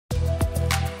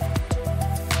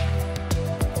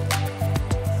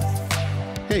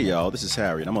Hey y'all, this is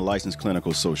Harry and I'm a licensed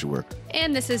clinical social worker.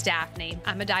 And this is Daphne.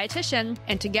 I'm a dietitian,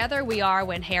 and together we are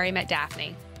When Harry Met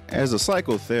Daphne. As a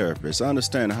psychotherapist, I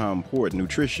understand how important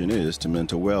nutrition is to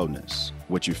mental wellness.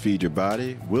 What you feed your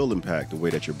body will impact the way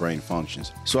that your brain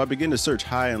functions. So I began to search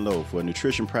high and low for a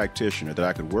nutrition practitioner that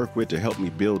I could work with to help me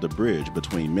build a bridge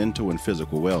between mental and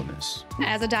physical wellness.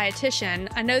 As a dietitian,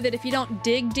 I know that if you don't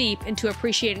dig deep into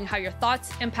appreciating how your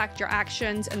thoughts impact your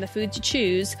actions and the foods you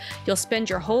choose, you'll spend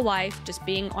your whole life just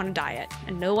being on a diet.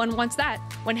 And no one wants that.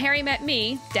 When Harry met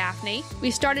me, Daphne,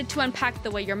 we started to unpack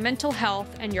the way your mental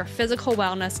health and your physical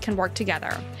wellness can work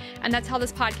together. And that's how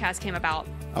this podcast came about.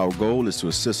 Our goal is to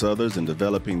assist others in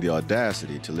developing the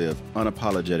audacity to live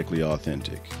unapologetically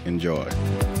authentic. Enjoy.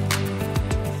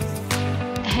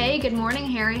 Hey, good morning,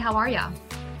 Harry. How are you?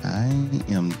 I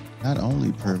am not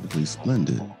only perfectly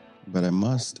splendid, but I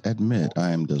must admit I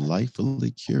am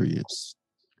delightfully curious.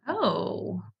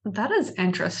 Oh, that is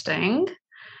interesting.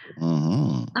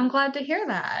 Mm-hmm. I'm glad to hear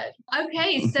that.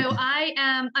 Okay, so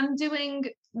I'm doing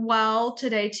well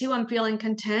today too. I'm feeling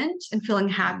content and feeling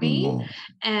happy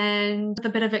and with a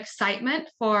bit of excitement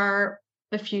for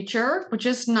the future, which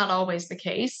is not always the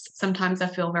case. Sometimes I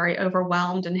feel very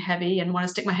overwhelmed and heavy and want to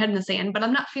stick my head in the sand, but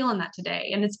I'm not feeling that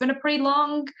today. And it's been a pretty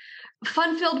long,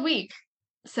 fun-filled week.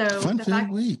 So Fun-filled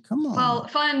week. Come on. Well,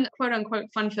 fun, quote unquote,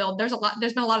 fun-filled. There's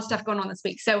been a lot of stuff going on this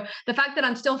week. So the fact that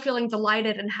I'm still feeling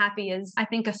delighted and happy is, I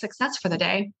think, a success for the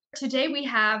day. Today we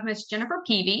have Miss Jennifer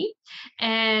Peavey,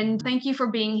 and thank you for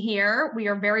being here. We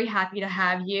are very happy to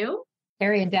have you.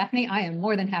 Harry and Daphne, I am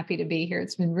more than happy to be here.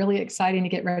 It's been really exciting to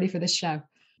get ready for this show.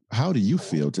 How do you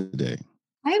feel today?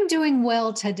 I am doing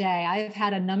well today. I've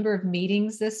had a number of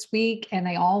meetings this week and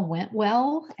they all went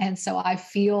well. And so I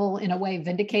feel in a way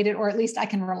vindicated, or at least I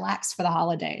can relax for the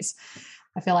holidays.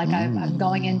 I feel like I'm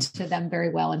going into them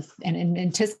very well and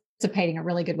anticipating a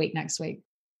really good week next week.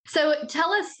 So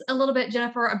tell us a little bit,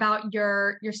 Jennifer, about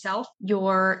yourself,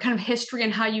 your kind of history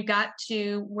and how you got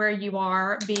to where you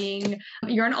are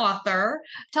you're an author.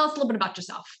 Tell us a little bit about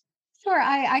yourself. Sure.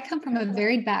 I come from a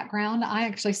varied background. I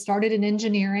actually started in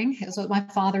engineering. It was what my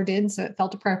father did, so it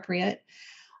felt appropriate.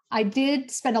 I did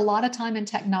spend a lot of time in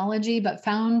technology, but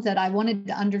found that I wanted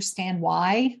to understand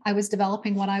why I was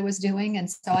developing what I was doing. And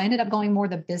so I ended up going more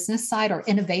the business side or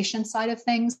innovation side of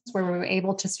things, where we were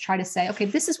able to try to say, okay,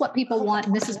 this is what people want,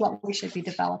 and this is what we should be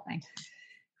developing.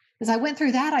 As I went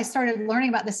through that, I started learning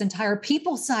about this entire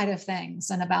people side of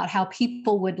things and about how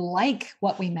people would like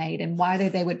what we made and why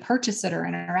they would purchase it or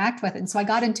interact with it. And so I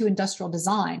got into industrial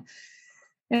design.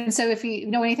 And so if you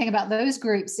know anything about those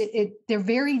groups, they're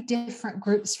very different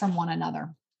groups from one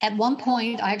another. At one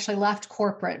point, I actually left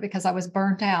corporate because I was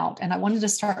burnt out and I wanted to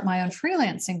start my own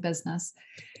freelancing business.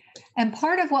 And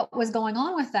part of what was going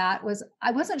on with that was I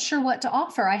wasn't sure what to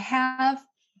offer. I have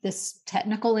this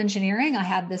technical engineering, I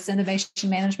have this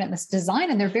innovation management, this design,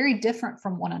 and they're very different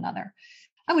from one another.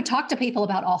 I would talk to people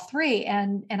about all three,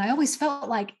 and I always felt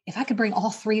like if I could bring all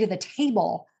three to the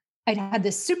table, I'd had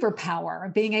this superpower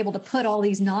of being able to put all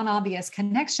these non-obvious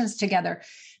connections together,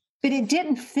 but it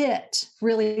didn't fit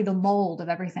really the mold of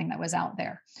everything that was out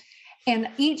there. And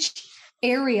each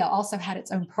area also had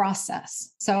its own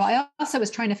process. So I also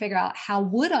was trying to figure out how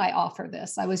would I offer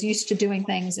this? I was used to doing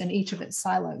things in each of its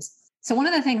silos. So one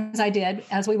of the things I did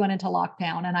as we went into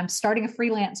lockdown, and I'm starting a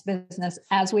freelance business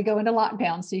as we go into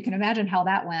lockdown, so you can imagine how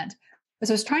that went, was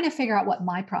I was trying to figure out what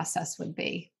my process would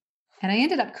be. And I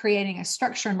ended up creating a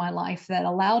structure in my life that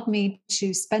allowed me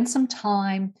to spend some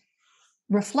time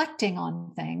reflecting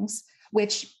on things,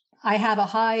 which I have a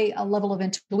high level of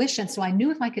intuition. So I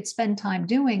knew if I could spend time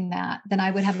doing that, then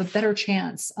I would have a better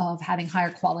chance of having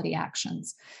higher quality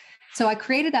actions. So I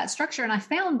created that structure and I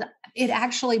found it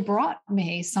actually brought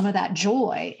me some of that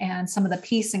joy and some of the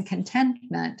peace and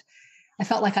contentment. I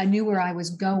felt like I knew where I was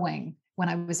going when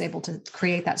I was able to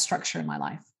create that structure in my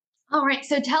life. All right.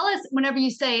 So tell us, whenever you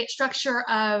say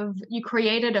you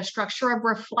created a structure of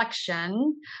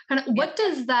reflection, kind of what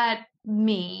does that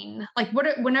mean? Like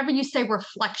whenever you say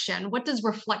reflection, what does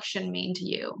reflection mean to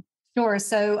you? Sure.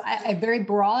 So a very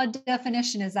broad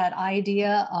definition is that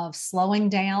idea of slowing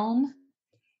down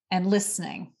and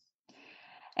listening.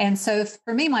 And so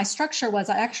for me, my structure was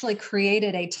I actually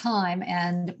created a time,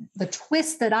 and the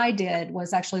twist that I did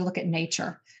was actually look at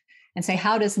nature and say,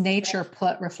 how does nature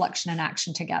put reflection and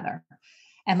action together?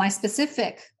 And my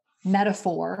specific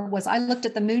metaphor was I looked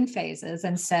at the moon phases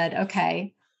and said,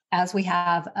 okay, as we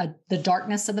have the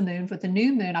darkness of the moon with the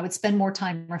new moon, I would spend more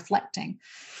time reflecting.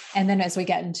 And then as we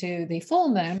get into the full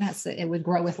moon, as it would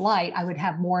grow with light, I would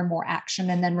have more and more action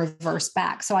and then reverse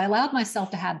back. So I allowed myself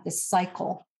to have this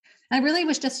cycle. And I really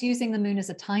was just using the moon as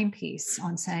a timepiece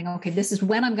on saying, okay, this is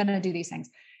when I'm going to do these things.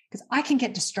 because I can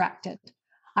get distracted.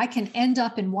 I can end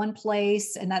up in one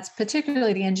place, and that's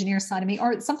particularly the engineer side of me,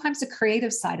 or sometimes the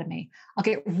creative side of me. I'll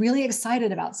get really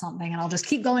excited about something and I'll just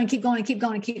keep going,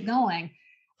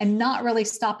 and not really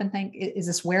stop and think, is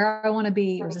this where I want to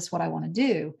be, or is this what I want to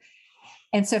do?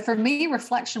 And so for me,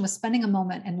 reflection was spending a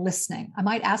moment and listening. I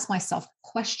might ask myself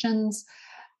questions.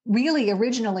 Really,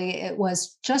 originally, it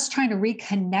was just trying to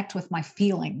reconnect with my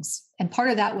feelings. And part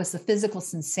of that was the physical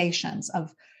sensations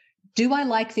of, do I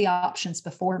like the options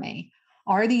before me?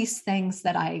 Are these things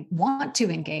that I want to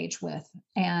engage with?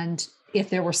 And if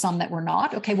there were some that were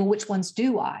not, okay, well, which ones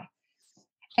do I?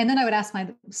 And then I would ask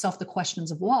myself the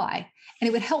questions of why. And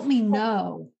it would help me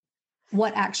know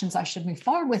what actions I should move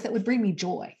forward with that would bring me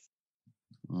joy.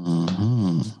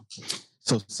 Mm-hmm.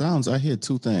 So I hear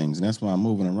two things, and that's why I'm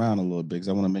moving around a little bit, because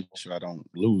I want to make sure I don't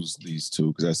lose these two,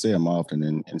 because I say them often,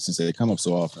 and since they come up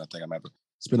so often, I think I'm going to have to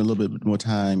spend a little bit more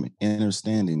time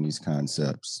understanding these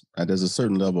concepts. There's a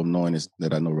certain level of knowingness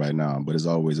that I know right now, but there's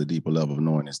always a deeper level of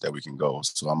knowingness that we can go.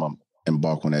 So I'm going to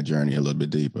embark on that journey a little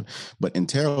bit deeper. But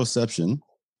interoception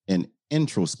and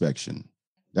introspection,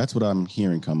 that's what I'm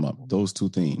hearing come up. Those two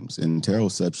themes,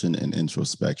 interoception and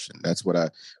introspection. That's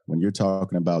what when you're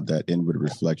talking about that inward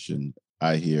reflection,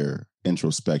 I hear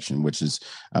introspection, which is,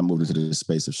 I moved into the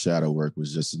space of shadow work,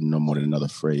 was just no more than another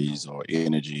phrase or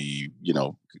energy,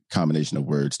 combination of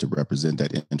words to represent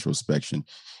that introspection.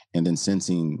 And then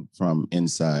sensing from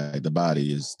inside the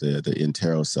body is the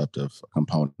interoceptive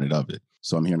component of it.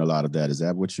 So I'm hearing a lot of that. Is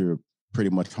that what you're pretty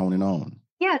much honing on?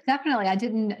 Yeah, definitely.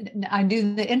 I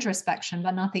do the introspection,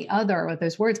 but not the other with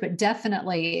those words, but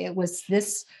definitely it was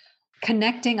this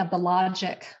connecting of the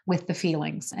logic with the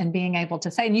feelings and being able to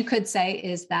say, and you could say,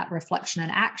 is that reflection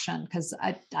and action? Because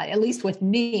at least with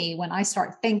me, when I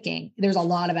start thinking, there's a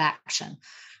lot of action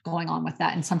going on with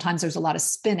that. And sometimes there's a lot of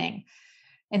spinning.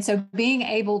 And so being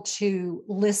able to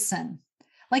listen,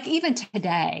 like even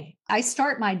today, I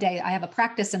start my day, I have a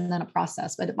practice and then a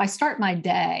process, but if I start my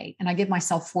day and I give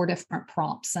myself 4 different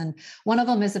prompts, and one of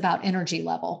them is about energy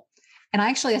level. And I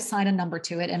actually assign a number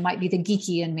to it, and might be the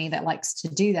geeky in me that likes to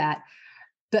do that.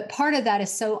 But part of that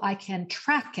is so I can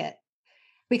track it,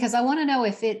 because I want to know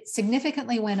if it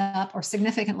significantly went up or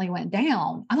significantly went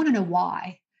down. I want to know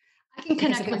why. I can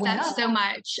connect with that so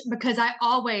much, because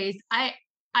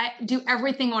I do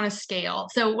everything on a scale.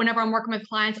 So whenever I'm working with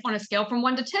clients, on a scale from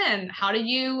 1 to 10, how do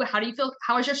you feel?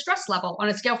 How is your stress level on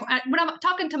a scale? When I'm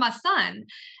talking to my son,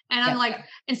 and I'm like,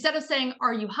 instead of saying,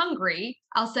 are you hungry?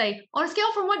 I'll say, on a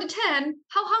scale from 1 to 10,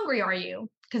 how hungry are you?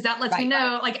 Because that lets me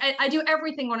know, like I do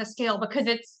everything on a scale, because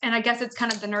and I guess it's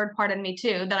kind of the nerd part in me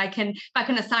too, that if I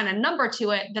can assign a number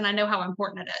to it, then I know how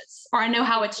important it is, or I know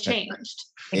how it's changed.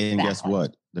 And guess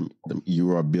what?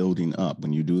 You are building up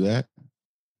when you do that.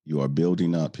 You are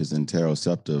building up his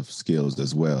interoceptive skills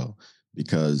as well,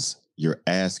 because you're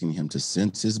asking him to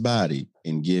sense his body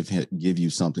and give you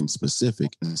something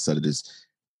specific instead of this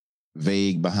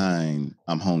vague behind,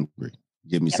 I'm hungry,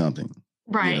 give me something.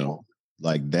 Right.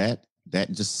 Like that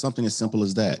just something as simple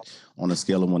as that. On a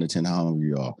scale of 1 to 10, how hungry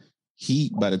you are.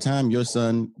 By the time your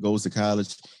son goes to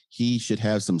college, he should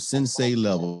have some sensei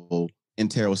level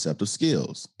interoceptive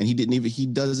skills. And he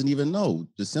doesn't even know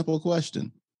the simple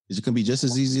question. It can be just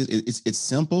as easy. It's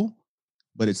simple,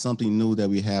 but it's something new that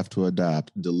we have to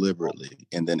adopt deliberately.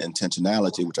 And then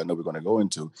intentionality, which I know we're going to go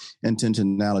into,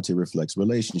 intentionality reflects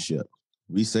relationship.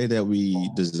 We say that we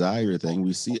desire a thing.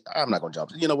 We see, I'm not going to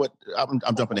jump. You know what?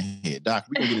 I'm jumping ahead. Doc,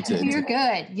 we're going to get into it. You're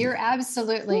good. You're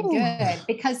absolutely good,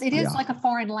 because it is like a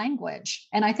foreign language.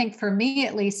 And I think for me,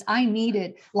 at least,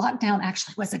 lockdown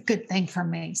actually was a good thing for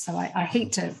me. So I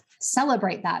hate to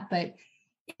celebrate that, but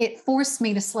it forced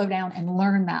me to slow down and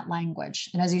learn that language.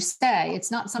 And as you say,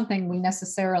 it's not something we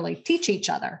necessarily teach each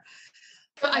other.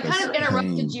 So I kind of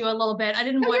interrupted you a little bit. I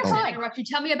didn't want to interrupt you.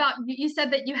 Tell me about, you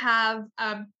said that you have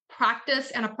a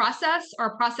practice and a process, or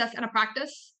a process and a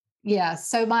practice. Yeah.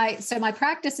 So my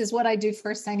practice is what I do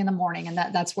first thing in the morning. And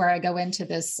that's where I go into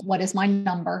this, what is my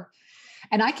number?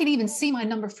 And I can even see my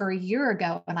number for a year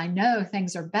ago, and I know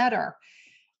things are better.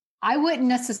 I wouldn't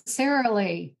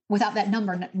necessarily, without that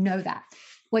number, know that.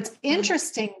 What's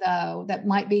interesting, though, that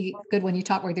might be good when you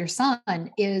talk with your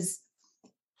son, is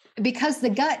because the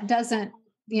gut doesn't,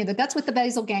 the gut's with the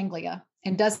basal ganglia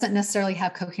and doesn't necessarily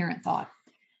have coherent thought.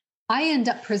 I end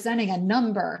up presenting a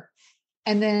number,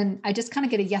 and then I just kind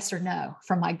of get a yes or no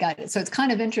from my gut. So it's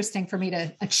kind of interesting for me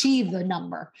to achieve the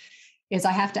number, is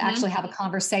I have to actually have a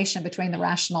conversation between the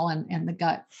rational and the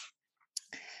gut.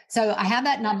 So I have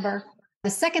that number. The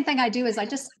second thing I do is I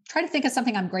just try to think of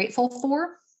something I'm grateful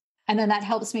for. And then that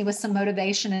helps me with some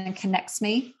motivation and connects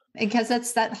me because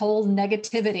that's that whole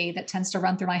negativity that tends to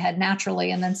run through my head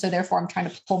naturally. And then, so therefore I'm trying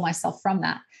to pull myself from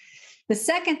that. The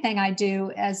second thing I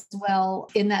do as well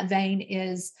in that vein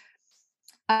is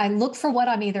I look for what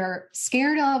I'm either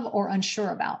scared of or unsure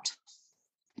about.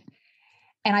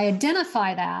 And I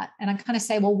identify that and I kind of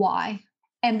say, well, why?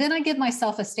 And then I give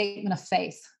myself a statement of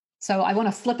faith. So I want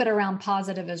to flip it around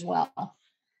positive as well.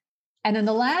 And then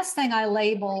the last thing I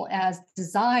label as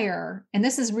desire, and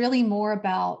this is really more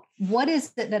about what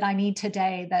is it that I need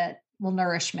today that will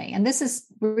nourish me. And this is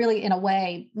really, in a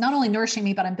way, not only nourishing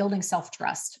me, but I'm building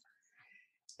self-trust.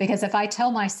 Because if I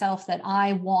tell myself that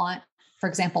I want, for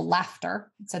example,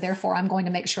 laughter, so therefore I'm going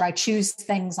to make sure I choose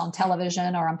things on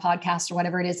television or on podcasts or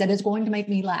whatever it is that is going to make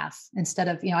me laugh instead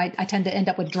of, I tend to end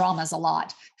up with dramas a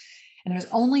lot. And there's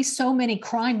only so many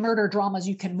crime, murder dramas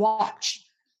you can watch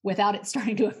without it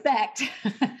starting to affect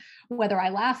whether I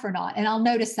laugh or not. And I'll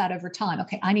notice that over time.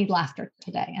 Okay, I need laughter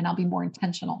today, and I'll be more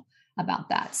intentional about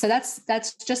that. So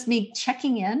that's just me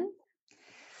checking in.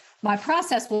 My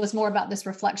process was more about this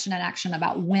reflection and action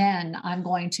about when I'm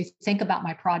going to think about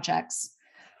my projects.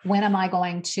 When am I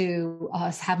going to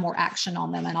have more action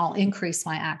on them? And I'll increase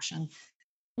my action.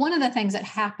 One of the things that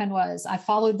happened was I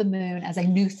followed the moon as a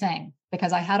new thing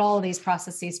because I had all of these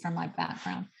processes from my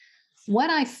background.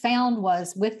 What I found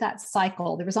was with that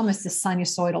cycle, there was almost this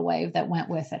sinusoidal wave that went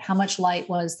with it. How much light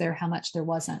was there? How much there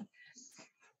wasn't?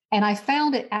 And I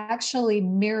found it actually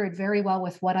mirrored very well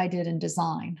with what I did in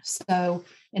design. So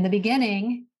in the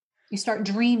beginning, you start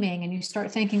dreaming and you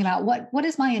start thinking about what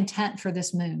is my intent for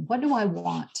this moon? What do I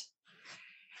want?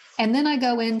 And then I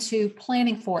go into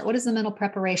planning for it. What is the mental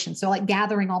preparation? So like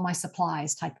gathering all my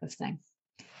supplies type of thing.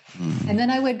 Mm-hmm. And then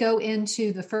I would go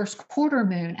into the first quarter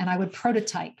moon and I would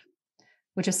prototype,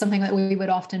 which is something that we would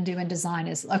often do in design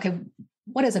is, okay,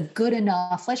 what is a good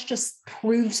enough? Let's just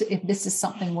prove if this is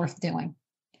something worth doing.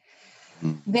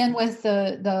 Then with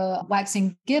the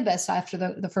waxing gibbous after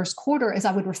the first quarter is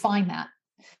I would refine that.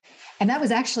 And that was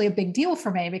actually a big deal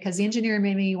for me because the engineer in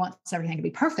me wants everything to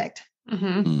be perfect.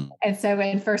 Mm-hmm. And so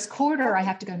in first quarter, I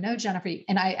have to go, no, Jennifer,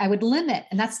 and I would limit.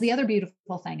 And that's the other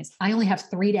beautiful thing is I only have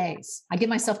 3 days. I give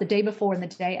myself the day before and the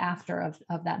day after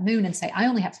of that moon and say, I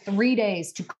only have 3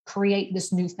 days to create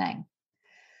this new thing.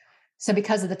 So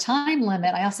because of the time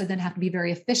limit, I also then have to be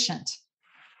very efficient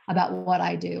about what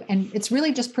I do. And it's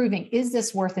really just proving, is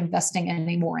this worth investing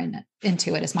any more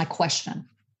into it is my question.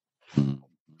 Mm-hmm.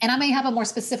 And I may have a more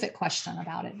specific question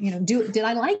about it. Did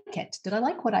I like it? Did I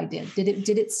like what I did? Did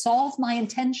it solve my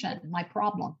intention, my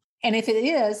problem? And if it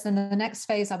is, then the next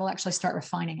phase, I will actually start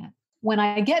refining it. When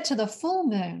I get to the full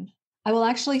moon, I will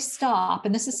actually stop.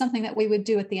 And this is something that we would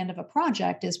do at the end of a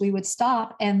project is we would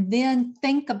stop and then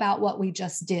think about what we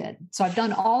just did. So I've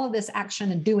done all of this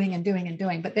action and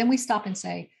doing, but then we stop and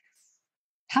say,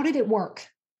 how did it work?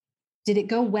 Did it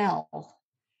go well?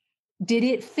 Did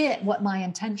it fit what my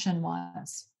intention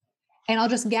was? And I'll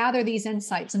just gather these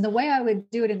insights. And the way I would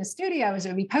do it in the studio is it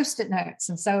would be Post-it notes.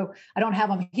 And so I don't have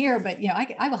them here, but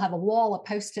I will have a wall of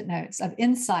Post-it notes of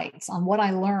insights on what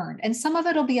I learned. And some of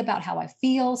it will be about how I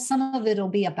feel. Some of it will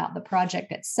be about the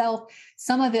project itself.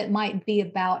 Some of it might be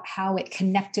about how it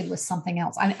connected with something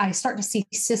else. I start to see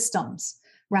systems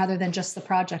rather than just the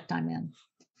project I'm in.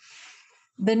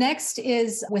 The next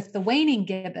is with the waning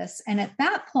gibbous. And at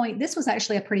that point, this was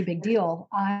actually a pretty big deal.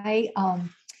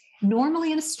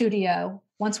 Normally in a studio,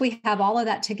 once we have all of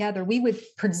that together, we would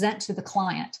present to the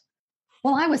client.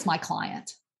 Well, I was my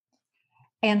client.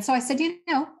 And so I said,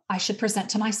 I should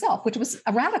present to myself, which was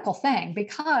a radical thing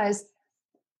because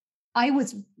I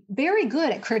was very good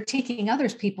at critiquing other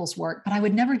people's work, but I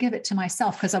would never give it to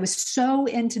myself because I was so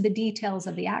into the details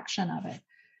of the action of it.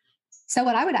 So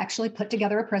what I would actually put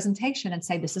together a presentation and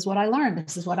say, this is what I learned.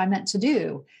 This is what I meant to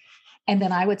do. And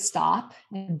then I would stop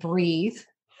and breathe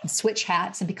and switch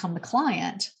hats and become the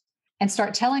client and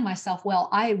start telling myself, well,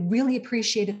 I really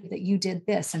appreciated that you did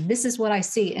this. And this is what I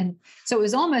see. And so it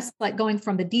was almost like going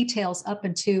from the details up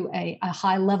into a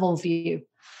high level view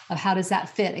of how does that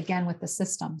fit again with the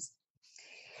systems.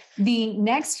 The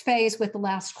next phase with the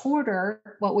last quarter,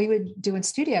 what we would do in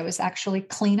studio is actually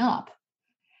clean up.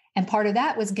 And part of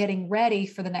that was getting ready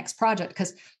for the next project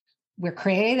because we're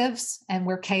creatives and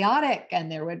we're chaotic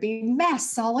and there would be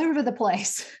mess all over the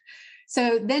place.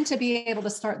 So then to be able to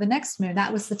start the next moon,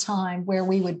 that was the time where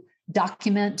we would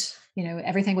document,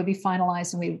 everything would be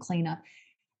finalized and we would clean up.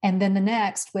 And then the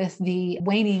next with the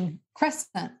waning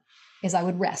crescent is I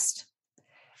would rest.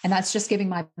 And that's just giving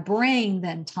my brain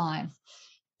then time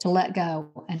to let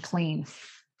go and clean.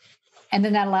 And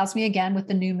then that allows me again with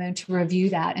the new moon to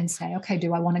review that and say, okay,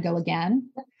 do I want to go again?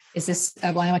 Is this,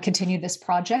 am I going to continue this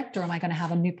project or am I going to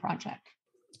have a new project?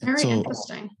 Very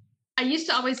interesting. I used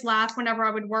to always laugh whenever I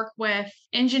would work with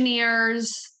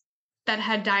engineers that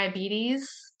had diabetes.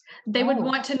 They would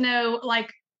want to know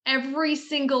like every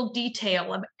single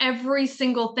detail of every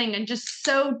single thing and just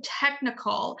so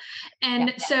technical.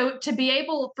 And so to be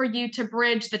able for you to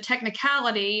bridge the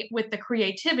technicality with the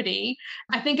creativity,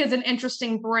 I think is an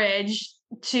interesting bridge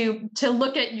to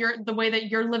look at the way that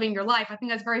you're living your life. I think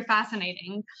that's very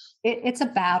fascinating. It's a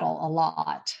battle a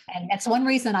lot. And that's one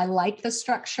reason I like the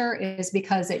structure is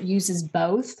because it uses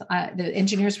both. The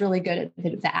engineer's really good at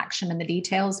the action and the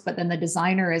details, but then the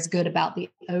designer is good about the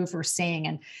overseeing.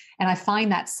 And I find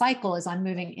that cycle as I'm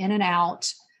moving in and out,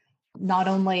 not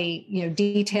only,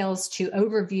 details to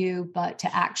overview, but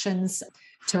to actions,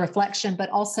 to reflection, but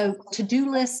also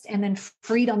to-do list and then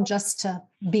freedom just to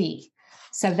be.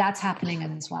 So that's happening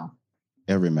as well.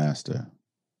 Every master,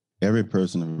 every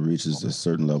person who reaches a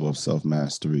certain level of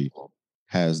self-mastery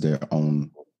has their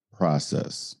own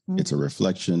process. Mm-hmm. It's a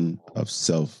reflection of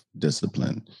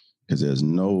self-discipline because there's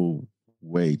no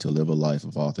way to live a life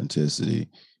of authenticity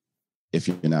if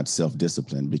you're not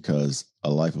self-disciplined, because a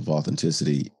life of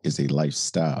authenticity is a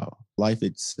lifestyle. Life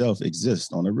itself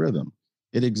exists on a rhythm.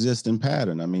 It exists in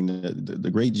pattern. I mean,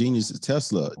 the great genius is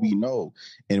Tesla, we know.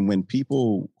 And when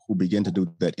people who begin to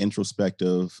do that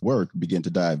introspective work begin to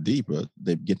dive deeper,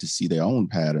 they get to see their own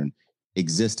pattern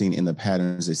existing in the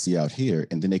patterns they see out here.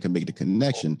 And then they can make the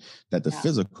connection that the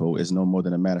physical is no more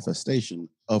than a manifestation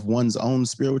of one's own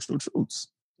spiritual truths.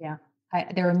 Yeah.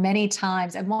 There were many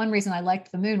times, and one reason I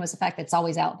liked the moon was the fact that it's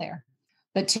always out there.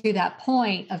 But to that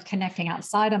point of connecting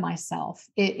outside of myself,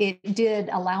 it did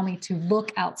allow me to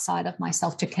look outside of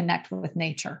myself to connect with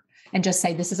nature and just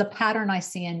say, this is a pattern I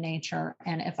see in nature.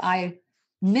 And if I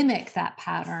mimic that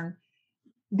pattern,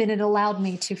 then it allowed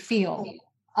me to feel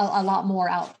a lot more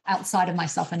outside of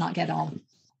myself and not get all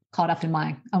caught up in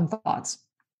my own thoughts.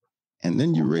 And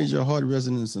then you raise your heart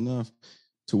resonance enough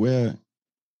to where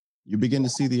you begin to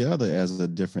see the other as a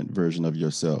different version of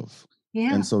yourself.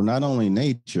 Yeah. And so not only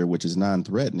nature, which is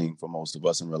non-threatening for most of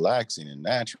us and relaxing and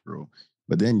natural,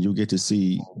 but then you get to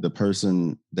see the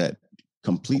person that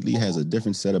completely has a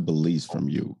different set of beliefs from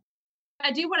you.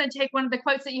 I do want to take one of the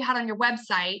quotes that you had on your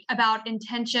website about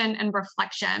intention and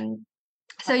reflection.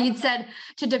 So you'd said,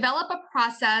 to develop a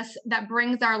process that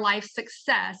brings our life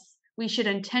success, we should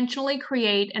intentionally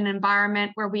create an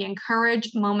environment where we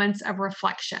encourage moments of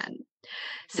reflection.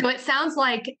 So it sounds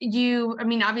like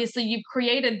obviously you've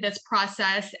created this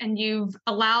process and you've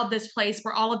allowed this place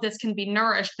where all of this can be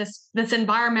nourished, this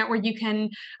environment where you can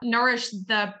nourish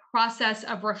the process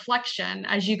of reflection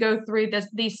as you go through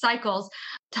these cycles.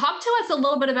 Talk to us a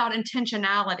little bit about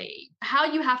intentionality,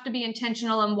 how you have to be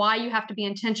intentional and why you have to be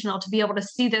intentional to be able to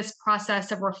see this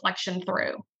process of reflection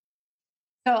through.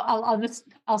 So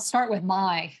I'll start with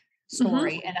my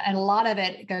story. Mm-hmm. And a lot of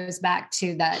it goes back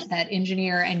to that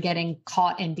engineer and getting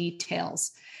caught in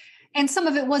details. And some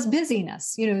of it was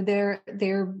busyness.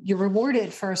 You're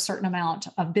rewarded for a certain amount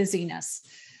of busyness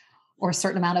or a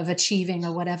certain amount of achieving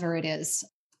or whatever it is.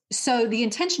 So the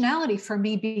intentionality for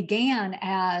me began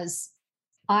as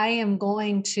I am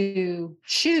going to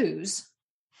choose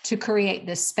to create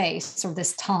this space or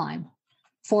this time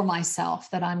for myself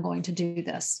that I'm going to do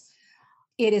this.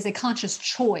 It is a conscious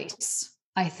choice,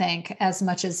 I think, as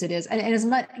much as it is. And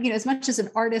as much as an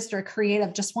artist or a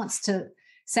creative just wants to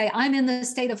say, I'm in the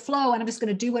state of flow and I'm just going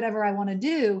to do whatever I want to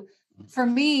do. For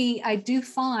me, I do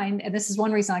find, and this is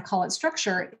one reason I call it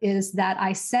structure, is that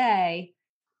I say,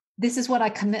 this is what I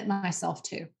commit myself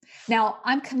to. Now,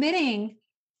 I'm committing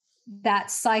that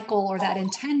cycle or that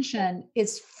intention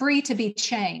is free to be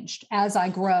changed as I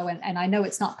grow. And I know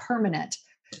it's not permanent.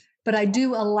 But I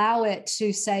do allow it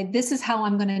to say, this is how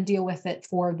I'm going to deal with it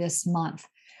for this month.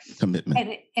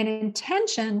 Commitment. And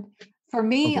intention, for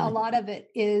me, a lot of it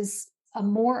is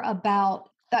more about,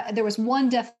 there was one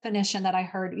definition that I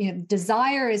heard,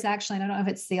 desire is actually, I don't know if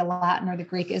it's the Latin or the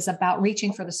Greek, is about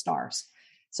reaching for the stars.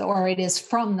 Or it is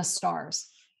from the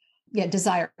stars. Yeah,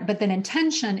 desire. But then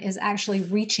intention is actually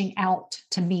reaching out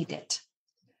to meet it.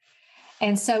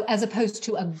 And so as opposed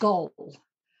to a goal,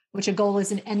 which a goal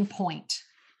is an endpoint.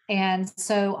 And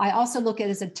so I also look at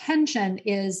as intention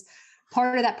is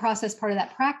part of that process, part of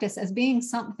that practice as being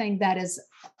something that is,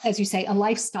 as you say, a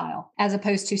lifestyle, as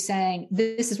opposed to saying,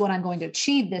 this is what I'm going to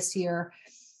achieve this year.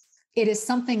 It is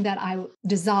something that I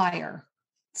desire.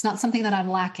 It's not something that I'm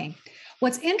lacking.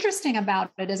 What's interesting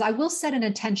about it is I will set an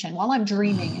intention while I'm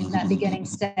dreaming in that beginning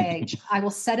stage. I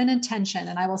will set an intention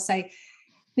and I will say,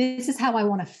 this is how I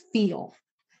want to feel.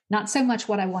 Not so much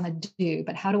what I want to do,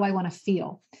 but how do I want to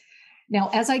feel? Now,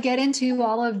 as I get into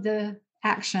all of the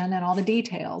action and all the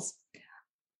details,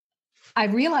 I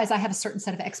realize I have a certain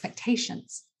set of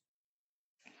expectations.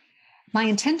 my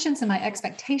intentions and my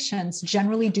expectations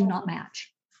generally do not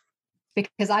match,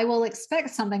 because I will expect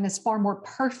something that's far more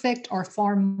perfect or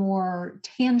far more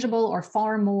tangible or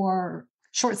far more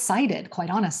short-sighted, quite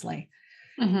honestly.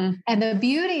 Mm-hmm. And the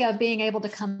beauty of being able to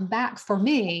come back for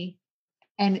me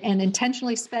and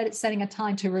intentionally setting a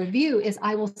time to review is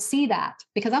I will see that,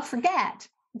 because I'll forget.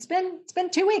 It's been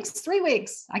 2 weeks, 3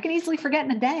 weeks. I can easily forget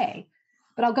in a day,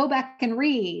 but I'll go back and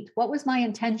read. What was my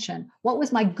intention? What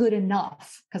was my good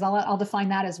enough? Because I'll define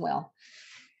that as well.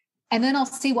 And then I'll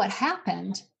see what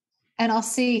happened, and I'll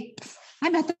see, I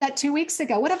meant that 2 weeks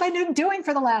ago. What have I been doing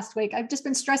for the last week? I've just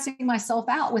been stressing myself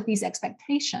out with these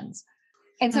expectations.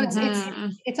 And so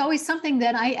it's always something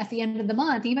that at the end of the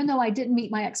month, even though I didn't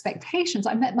meet my expectations,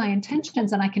 I met my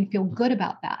intentions, and I can feel good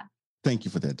about that. Thank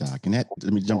you for that, Doc. And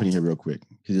let me jump in here real quick,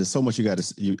 because there's so much you got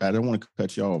to. I don't want to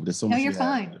cut you off. There's so much. No, you're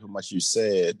fine. So much you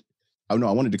said. Oh no,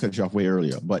 I wanted to cut you off way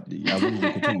earlier, but I wanted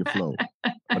to continue to flow.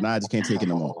 But now I just can't take it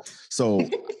no more. So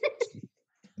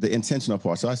the intentional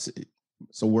part.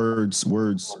 So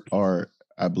words are,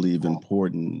 I believe,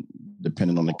 important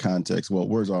depending on the context. Well,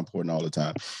 words are important all the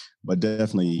time, but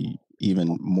definitely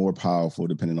even more powerful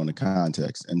depending on the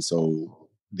context. And so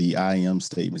the I am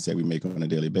statements that we make on a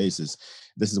daily basis,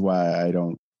 this is why I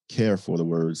don't care for the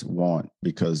words want,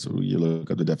 because you look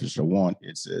at the definition of want,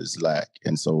 it says lack.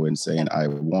 And so in saying I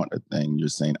want a thing, you're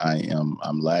saying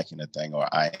I'm lacking a thing, or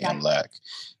I am lack.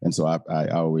 And so I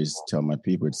always tell my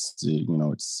people,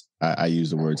 I use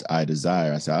the words I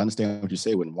desire. I say, I understand what you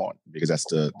say when want, because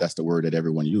that's the word that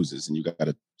everyone uses, and you got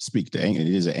to speak the English.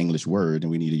 It is an English word,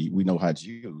 and we know how it's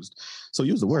used. So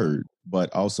use the word,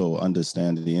 but also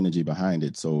understand the energy behind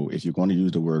it. So if you're going to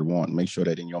use the word want, make sure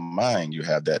that in your mind you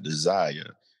have that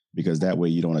desire, because that way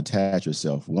you don't attach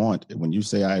yourself. Want, when you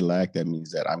say I lack, that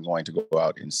means that I'm going to go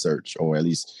out and search, or at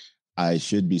least I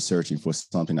should be searching for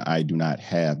something that I do not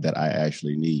have that I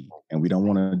actually need. And we don't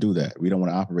want to do that. We don't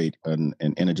want to operate and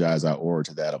energize our aura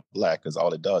to that of lack, because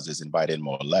all it does is invite in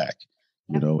more lack.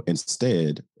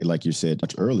 Instead, like you said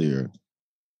much earlier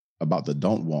about the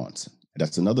don't wants,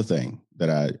 that's another thing that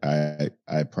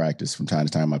I practice from time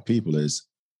to time. My people is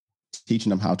teaching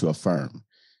them how to affirm.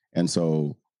 And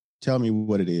so tell me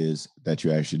what it is that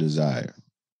you actually desire.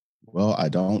 Well, I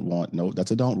don't want. No, that's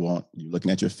a don't want. You're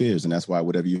looking at your fears. And that's why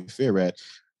whatever you fear at,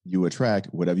 you attract.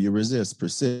 Whatever you resist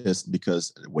persists,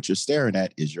 because what you're staring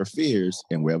at is your fears.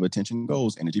 And wherever attention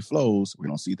goes, energy flows. We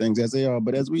don't see things as they are,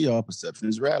 but as we are. Perception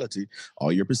is reality.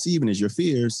 All you're perceiving is your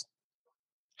fears.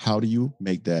 How do you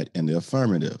make that in the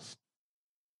affirmative?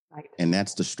 Right. And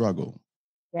that's the struggle.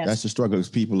 Yes. That's the struggle, because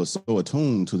people are so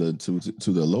attuned to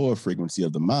the lower frequency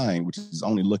of the mind, which is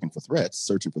only looking for threats,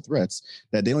 searching for threats,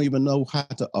 that they don't even know how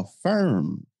to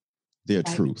affirm their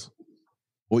truth,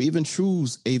 or even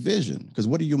choose a vision. Because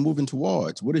what are you moving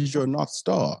towards? What is your North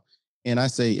Star? And I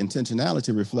say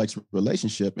intentionality reflects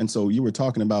relationship. And so you were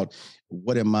talking about,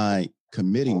 what am I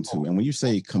committing to? And when you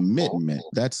say commitment,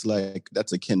 that's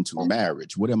akin to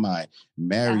marriage. What am I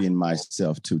marrying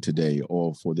myself to today,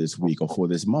 or for this week, or for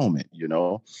this moment,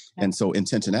 And so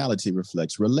intentionality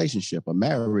reflects relationship. A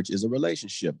marriage is a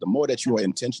relationship. The more that you are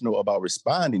intentional about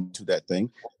responding to that thing,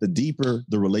 the deeper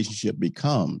the relationship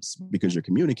becomes, because you're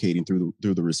communicating through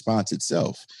the response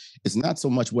itself. It's not so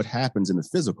much what happens in the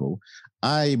physical.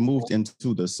 I moved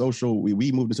into the social,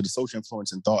 we moved into the social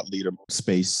influence and thought leader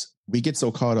space. We get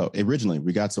so caught up. Originally,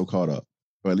 we got so caught up,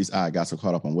 or at least I got so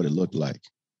caught up on what it looked like,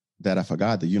 that I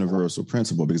forgot the universal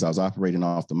principle, because I was operating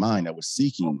off the mind that was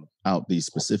seeking out these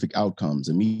specific outcomes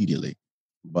immediately.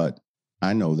 But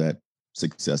I know that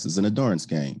success is an endurance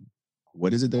game.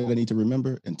 What is it that I need to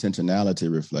remember? Intentionality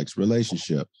reflects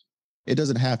relationship. It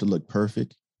doesn't have to look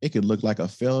perfect. It could look like a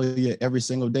failure every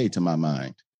single day to my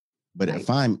mind. But if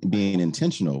I'm being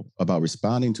intentional about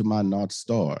responding to my North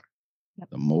Star,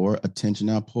 the more attention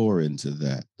I pour into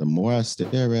that, the more I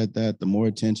stare at that, the more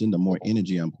attention, the more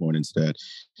energy I'm pouring into that.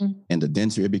 And the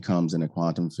denser it becomes in a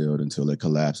quantum field until it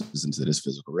collapses into this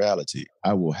physical reality.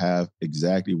 I will have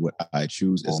exactly what I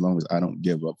choose, as long as I don't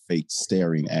give up faith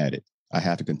staring at it. I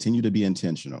have to continue to be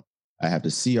intentional. I have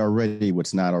to see already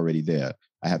what's not already there.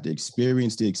 I have to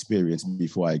experience the experience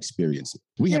before I experience it.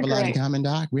 We have a lot in common,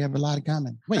 Doc. We have a lot in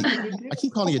common. Wait, I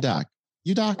keep calling you Doc.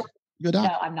 You Doc? You're a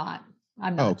Doc? No, I'm not.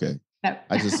 Oh, okay. No.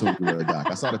 I just assumed you were a doc.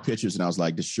 I saw the pictures and I was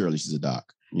like, surely she's a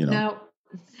doc, No.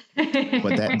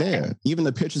 But that there, even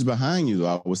the pictures behind you,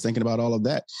 I was thinking about all of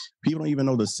that. People don't even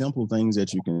know the simple things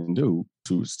that you can do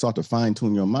to start to fine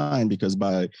tune your mind, because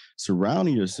by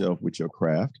surrounding yourself with your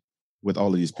craft, with all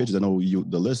of these pictures, I know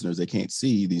the listeners, they can't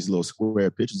see these little square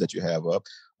pictures that you have up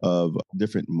of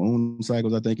different moon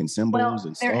cycles, I think, and symbols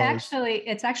and stars.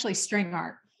 It's actually string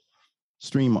art.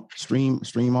 Stream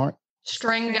art?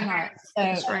 String art.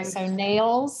 string. So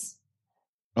nails.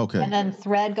 Okay. And then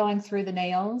thread going through the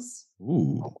nails.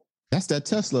 Ooh, that's that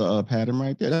Tesla pattern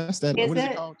right there. That's that. Is What is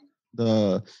it it called?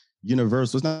 The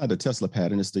universal. It's not the Tesla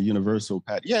pattern. It's the universal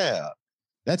pattern. Yeah,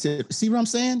 that's it. See what I'm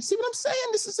saying? See what I'm saying?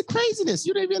 This is the craziness.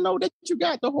 You don't even know that you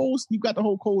got the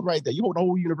whole code right there. You hold the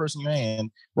whole universe in your hand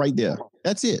right there.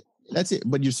 That's it. That's it.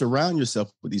 But you surround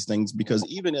yourself with these things because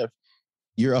even if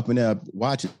you're up and up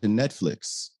watching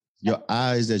Netflix, your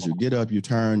eyes, as you get up, you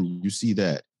turn, you see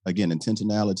that. Again,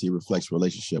 intentionality reflects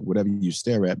relationship. Whatever you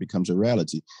stare at becomes a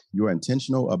reality. You're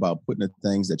intentional about putting the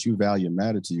things that you value and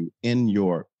matter to you in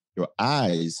your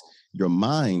eyes, your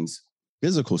mind's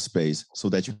physical space, so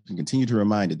that you can continue to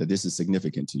remind it that this is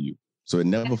significant to you. So it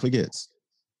never forgets.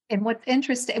 And what's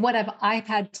interesting, what I've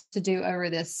had to do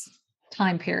over this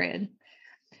time period,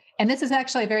 and this is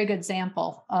actually a very good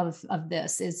example of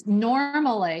this, is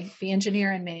normally the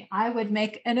engineer in me, I would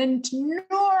make an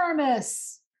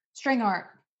enormous string art.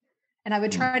 And I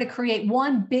would try to create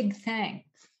one big thing.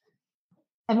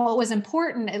 And what was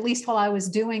important, at least while I was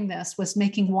doing this, was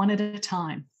making one at a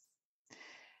time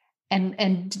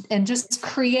and just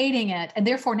creating it. And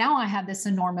therefore now I have this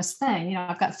enormous thing.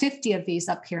 I've got 50 of these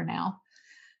up here now.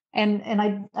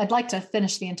 And I'd like to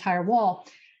finish the entire wall.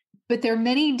 But there are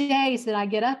many days that I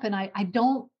get up and I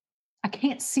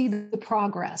can't see the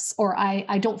progress, or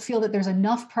I don't feel that there's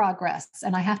enough progress,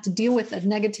 and I have to deal with the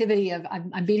negativity of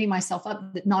I'm beating myself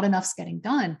up that not enough's getting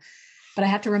done. But I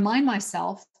have to remind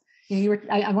myself,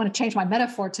 I want to change my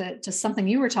metaphor to something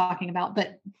you were talking about.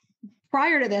 But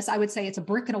prior to this, I would say it's a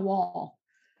brick in a wall.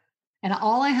 And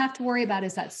all I have to worry about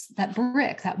is that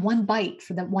brick, that one bite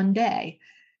for that one day.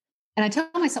 And I tell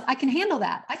myself, I can handle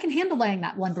that. I can handle laying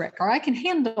that one brick, or I can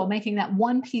handle making that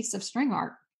one piece of string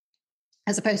art,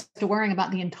 as opposed to worrying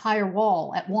about the entire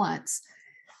wall at once.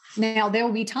 Now, there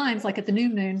will be times like at the new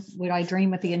moon where I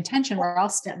dream with the intention where I'll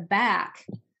step back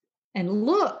and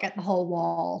look at the whole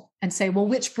wall and say, well,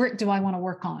 which brick do I want to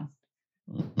work on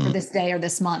for this day or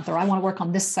this month? Or I want to work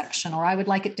on this section, or I would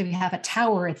like it to have a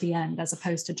tower at the end as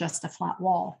opposed to just a flat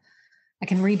wall. I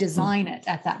can redesign it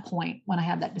at that point when I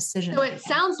have that decision. So it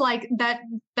sounds like that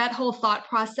whole thought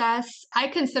process, I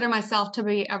consider myself to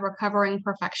be a recovering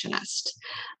perfectionist.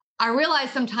 I realize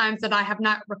sometimes that I have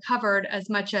not recovered as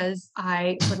much as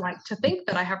I would like to think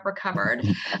that I have recovered,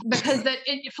 because that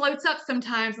it floats up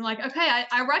sometimes. I'm like, okay,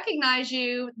 I recognize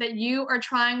you that you are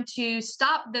trying to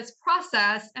stop this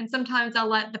process. And sometimes I'll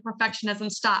let the perfectionism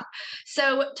stop.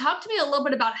 So talk to me a little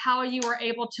bit about how you were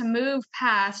able to move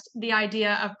past the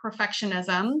idea of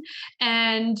perfectionism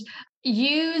and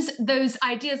use those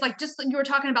ideas, like just like you were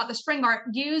talking about the string art,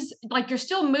 use like you're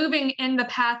still moving in the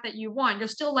path that you want. You're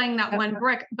still laying that one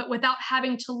brick, but without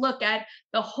having to look at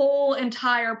the whole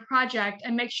entire project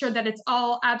and make sure that it's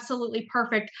all absolutely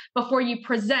perfect before you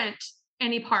present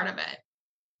any part of it.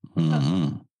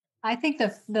 Mm-hmm. I think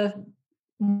the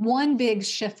one big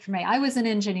shift for me, I was an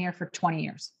engineer for 20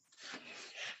 years.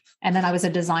 And then I was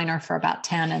a designer for about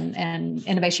 10, and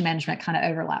innovation management kind of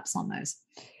overlaps on those.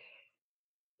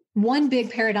 One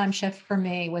big paradigm shift for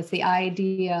me was the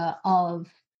idea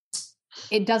of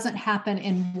it doesn't happen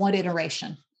in one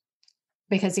iteration,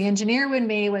 because the engineer in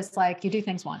me was like, you do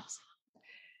things once.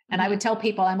 And I would tell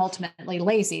people I'm ultimately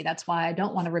lazy. That's why I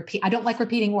don't want to repeat. I don't like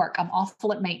repeating work. I'm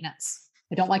awful at maintenance.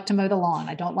 I don't like to mow the lawn.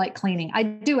 I don't like cleaning. I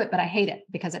do it, but I hate it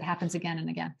because it happens again and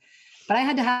again. But I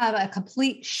had to have a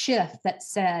complete shift that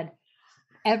said,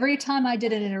 every time I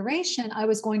did an iteration, I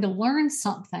was going to learn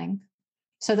something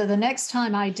so that the next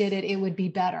time I did it, it would be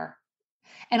better.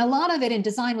 And a lot of it in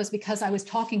design was because I was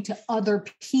talking to other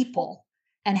people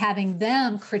and having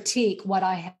them critique what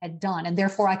I had done. And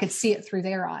therefore I could see it through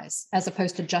their eyes as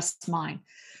opposed to just mine.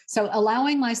 So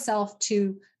allowing myself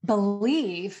to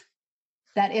believe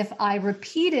that if I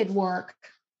repeated work,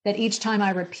 that each time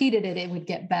I repeated it, it would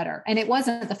get better. And it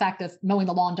wasn't the fact of mowing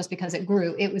the lawn just because it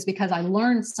grew. It was because I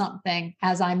learned something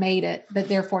as I made it, that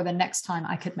therefore the next time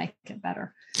I could make it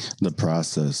better. The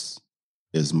process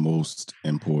is most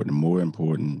important, more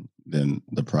important than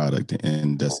the product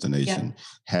and destination. Yep.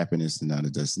 Happiness is not a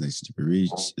destination to be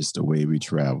reached. It's the way we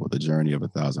travel. The journey of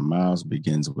 1,000 miles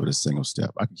begins with a single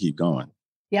step. I can keep going.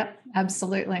 Yep,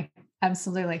 absolutely.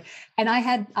 Absolutely. And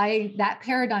that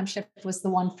paradigm shift was the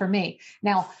one for me.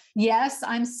 Now, yes,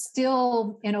 I'm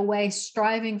still in a way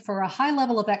striving for a high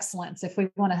level of excellence, if we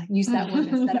want to use that word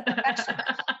instead of perfection,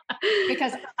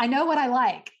 because I know what I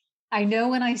like. I know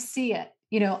when I see it.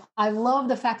 I love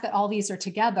the fact that all these are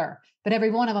together, but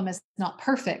every one of them is not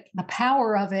perfect. The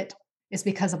power of it is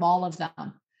because of all of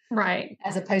them. Right.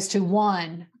 As opposed to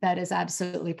one that is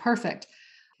absolutely perfect.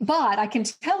 But I can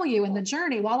tell you in the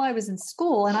journey while I was in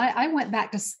school, and I went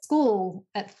back to school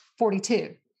at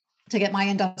 42 to get my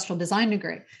industrial design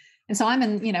degree. And so I'm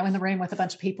in the room with a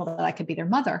bunch of people that I could be their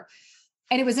mother.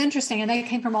 And it was interesting. And they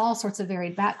came from all sorts of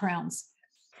varied backgrounds.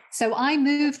 So I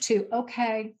moved to,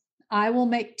 okay, I will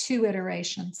make 2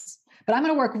 iterations, but I'm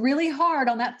going to work really hard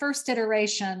on that first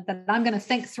iteration that I'm going to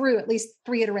think through at least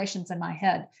 3 iterations in my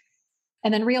head.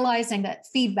 And then realizing that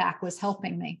feedback was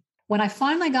helping me. When I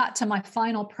finally got to my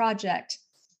final project,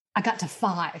 I got to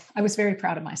 5. I was very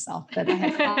proud of myself that I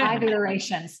had 5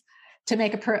 iterations to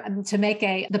make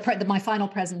my final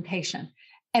presentation.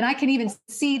 And I can even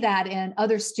see that in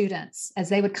other students as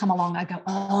they would come along. I go,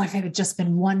 oh, if it had just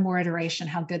been 1 more iteration,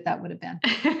 how good that would have been.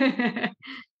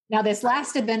 Now, this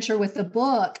last adventure with the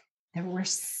book, there were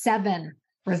 7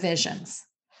 revisions.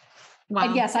 Wow.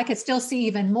 And yes, I could still see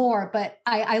even more, but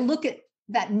I look at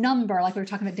that number, like we were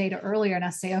talking about data earlier, and I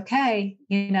say, okay,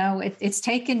 it's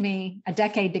taken me a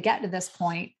decade to get to this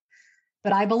point,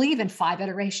 but I believe in 5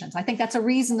 iterations. I think that's a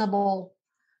reasonable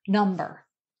number.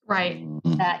 Right.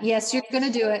 That yes, you're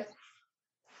going to do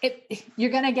it. You're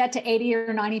going to get to 80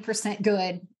 or 90%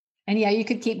 good. And yeah, you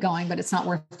could keep going, but it's not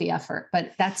worth the effort,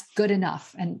 but that's good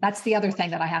enough. And that's the other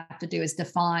thing that I have to do is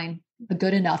define the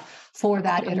good enough for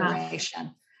that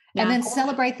iteration. Yeah. And then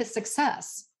celebrate the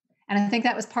success. And I think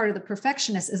that was part of the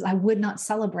perfectionist is I would not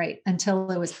celebrate until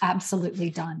it was absolutely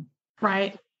done.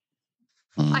 Right.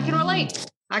 I can relate.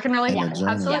 Yeah,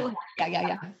 absolutely.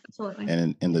 Yeah. Absolutely.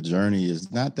 And the journey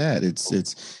is not that.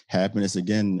 It's happiness.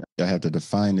 Again, I have to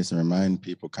define this and remind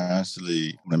people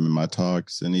constantly when I'm in my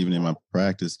talks and even in my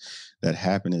practice that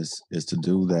happiness is to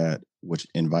do that which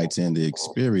invites in the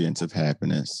experience of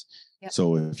happiness. Yep.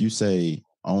 So if you say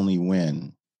only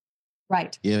when,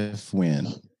 right? When.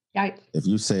 Right. If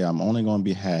you say I'm only going to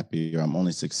be happy or I'm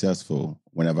only successful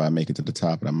whenever I make it to the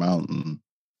top of the mountain,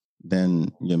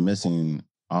 then you're missing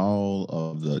all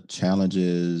of the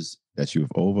challenges that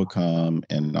you've overcome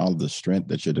and all the strength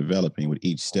that you're developing with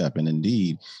each step. And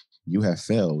indeed, you have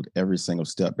failed every single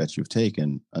step that you've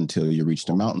taken until you reach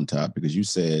the mountaintop, because you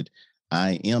said,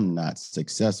 I am not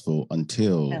successful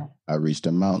until I reach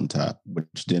the mountaintop,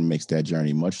 which then makes that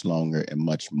journey much longer and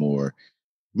much more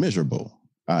miserable,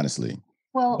 honestly.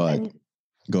 Well, but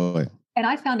go ahead. And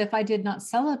I found if I did not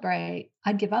celebrate,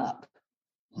 I'd give up.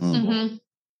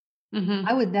 Mm-hmm. Mm-hmm.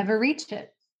 I would never reach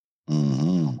it.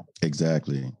 Mm-hmm.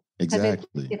 Exactly. It's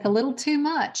a little too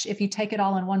much if you take it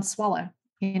all in one swallow,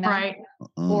 right?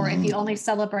 Mm-hmm. Or if you only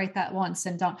celebrate that once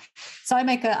and don't. So I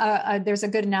make there's a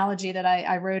good analogy that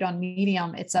I wrote on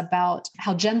Medium. It's about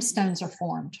how gemstones are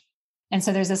formed. And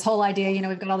so there's this whole idea,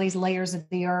 we've got all these layers of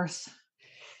the earth.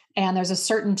 And there's a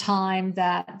certain time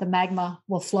that the magma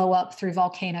will flow up through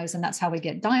volcanoes, and that's how we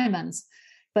get diamonds.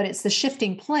 But it's the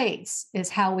shifting plates is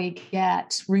how we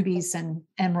get rubies and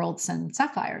emeralds and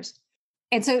sapphires.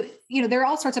 And so, there are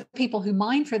all sorts of people who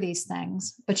mine for these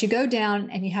things, but you go down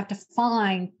and you have to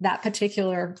find that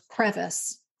particular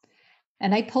crevice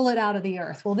and they pull it out of the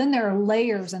earth. Well, then there are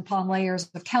layers upon layers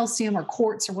of calcium or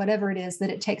quartz or whatever it is that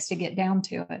it takes to get down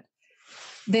to it.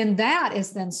 Then that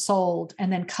is then sold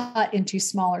and then cut into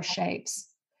smaller shapes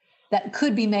that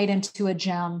could be made into a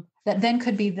gem that then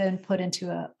could be then put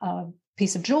into a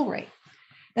piece of jewelry.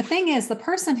 The thing is, the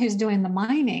person who's doing the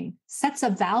mining sets a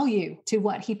value to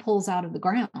what he pulls out of the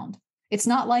ground. It's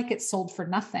not like it's sold for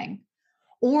nothing.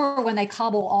 Or when they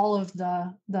cobble all of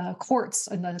the quartz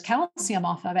and the calcium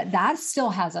off of it, that still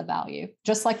has a value,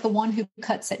 just like the one who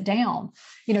cuts it down.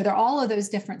 There are all of those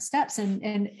different steps.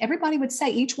 And everybody would say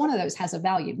each one of those has a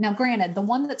value. Now, granted, the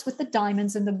one that's with the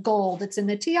diamonds and the gold, it's in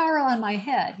the tiara on my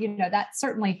head, that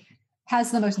certainly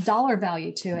has the most dollar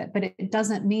value to it, but it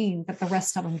doesn't mean that the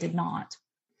rest of them did not.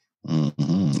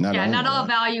 Mm-hmm. Not all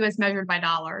value is measured by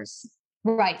dollars.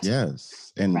 Right.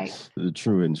 Yes. And the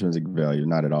true intrinsic value,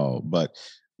 not at all. But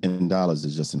in dollars,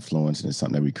 it's just influence and it's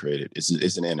something that we created. It's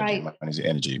an energy. Right. Money is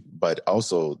energy. But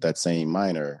also that same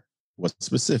miner was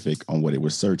specific on what it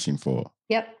was searching for.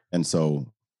 Yep. And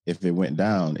so if it went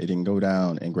down, it didn't go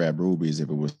down and grab rubies if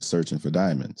it was searching for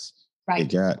diamonds. Right.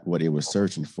 It got what it was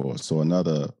searching for. So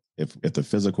if the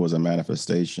physical is a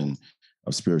manifestation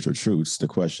of spiritual truths, the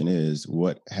question is,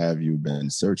 what have you been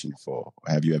searching for?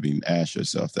 Have you ever even asked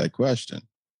yourself that question?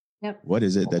 Yep. What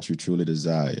is it that you truly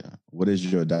desire? What is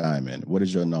your diamond? What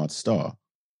is your North Star?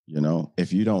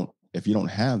 If you don't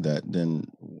have that, then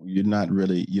you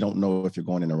don't know if you're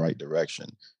going in the right direction.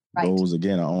 Right. Goals,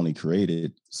 again, are only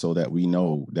created so that we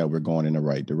know that we're going in the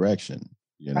right direction,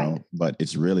 Right. But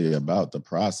it's really about the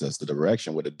process. The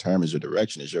direction, what determines your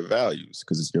direction is your values,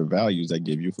 because it's your values that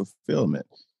give you fulfillment.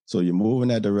 So you move in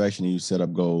that direction and you set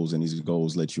up goals, and these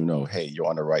goals let you know, hey, you're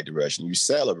on the right direction. You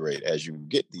celebrate as you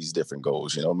get these different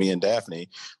goals. You know, me and Daphne,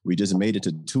 we just made it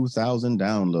to 2,000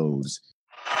 downloads.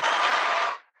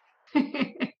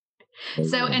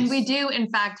 So, and we do, in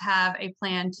fact, have a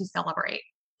plan to celebrate.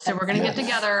 So we're going to get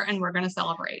together and we're going to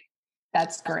celebrate.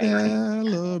 That's great.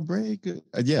 Celebrate.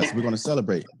 Yes, we're going to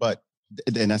celebrate. But,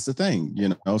 and that's the thing,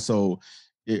 you know, so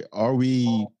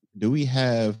do we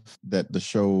have the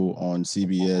show on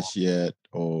CBS yet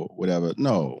or whatever?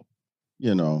 No,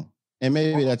 you know, and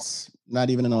maybe that's not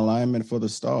even an alignment for the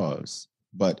stars,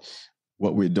 but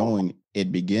what we're doing,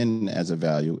 it began as a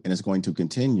value and it's going to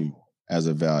continue as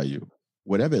a value.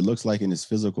 Whatever it looks like in this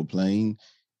physical plane,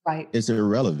 right, it's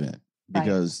irrelevant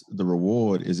because the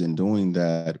reward is in doing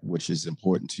that which is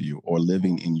important to you, or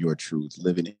living in your truth,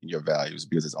 living in your values,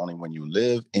 because it's only when you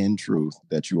live in truth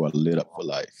that you are lit up for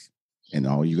life. And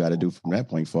all you got to do from that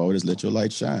point forward is let your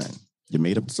light shine. You're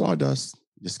made up of sawdust.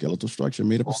 Your skeletal structure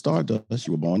made up of stardust.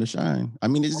 You were born to shine. I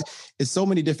mean, it's so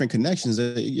many different connections.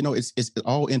 You know, it's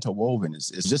all interwoven.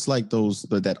 It's just like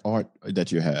that art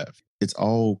that you have. It's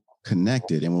all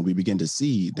connected. And when we begin to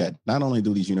see that not only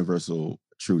do these universal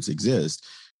truths exist,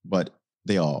 but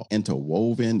they are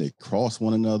interwoven, they cross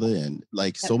one another in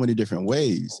like so many different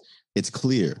ways, it's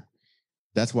clear.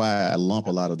 That's why I lump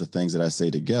a lot of the things that I say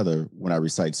together when I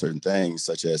recite certain things,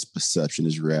 such as perception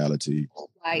is reality.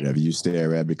 Right. Whatever you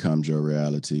stare at becomes your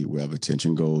reality. Wherever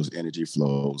attention goes, energy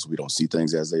flows. We don't see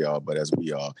things as they are, but as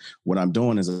we are. What I'm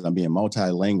doing is I'm being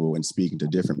multilingual and speaking to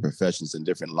different professions and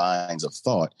different lines of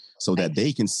thought so that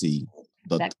they can see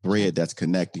the thread that's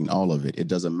connecting all of it. It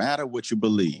doesn't matter what you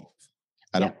believe.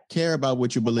 I don't care about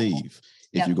what you believe.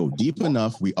 If you go deep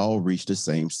enough, we all reach the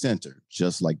same center,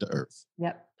 just like the earth.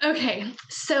 Yep. Okay.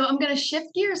 So I'm going to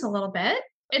shift gears a little bit.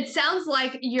 It sounds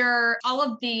like all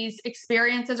of these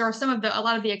experiences, or a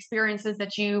lot of the experiences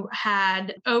that you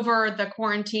had over the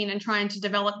quarantine and trying to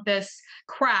develop this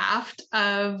craft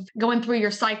of going through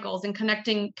your cycles and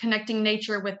connecting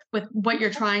nature with what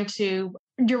you're trying to,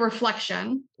 your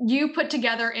reflection, you put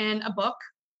together in a book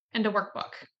and a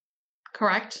workbook,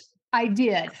 correct? I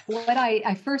did. What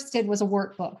I first did was a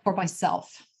workbook for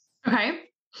myself. Okay.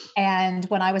 And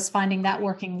when I was finding that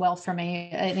working well for me,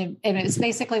 and it was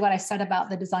basically what I said about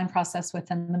the design process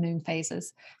within the moon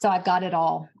phases. So I've got it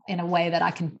all in a way that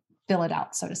I can fill it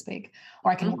out, so to speak,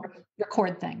 or I can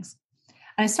record things.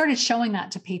 And I started showing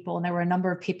that to people. And there were a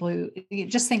number of people who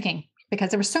just thinking, because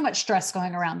there was so much stress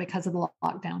going around because of the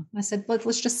lockdown. I said,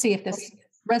 let's just see if this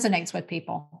resonates with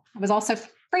people. I was also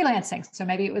freelancing, so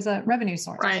maybe it was a revenue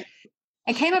source. Right.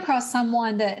 I came across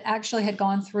someone that actually had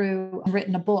gone through and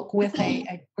written a book with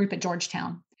a group at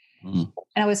Georgetown. Mm-hmm.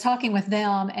 And I was talking with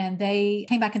them and they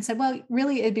came back and said, well,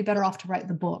 really, it'd be better off to write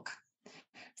the book.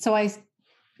 So it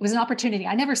was an opportunity.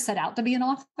 I never set out to be an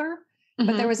author,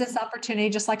 but there was this opportunity,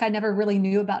 just like I never really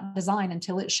knew about design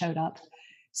until it showed up.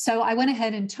 So I went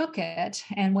ahead and took it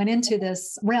and went into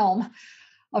this realm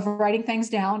of writing things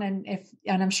down. And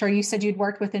I'm sure you said you'd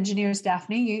worked with engineers,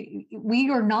 Daphne, we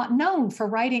are not known for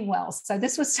writing well. So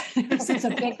this was a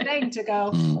big thing to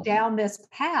go down this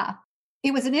path.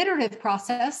 It was an iterative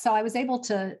process. So I was able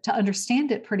to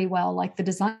understand it pretty well, like the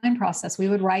design process. We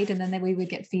would write and then we would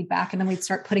get feedback and then we'd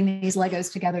start putting these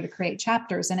Legos together to create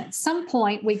chapters. And at some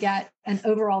point we get an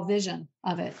overall vision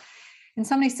of it. And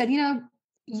somebody said,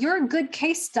 you're a good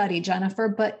case study, Jennifer,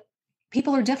 but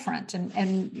people are different.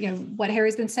 And what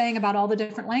Harry's been saying about all the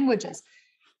different languages.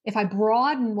 If I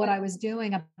broaden what I was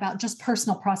doing about just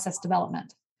personal process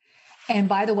development, and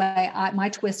by the way, my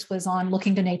twist was on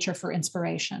looking to nature for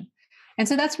inspiration. And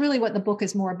so that's really what the book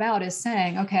is more about, is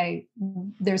saying, okay,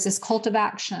 there's this cult of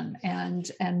action and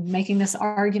making this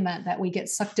argument that we get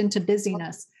sucked into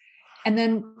busyness. And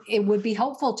then it would be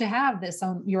helpful to have this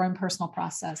on your own personal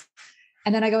process.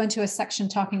 And then I go into a section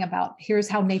talking about here's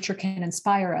how nature can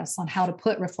inspire us on how to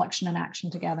put reflection and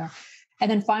action together. And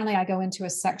then finally, I go into a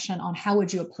section on how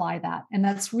would you apply that? And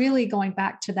that's really going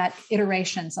back to that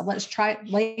iteration. So let's try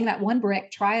laying that one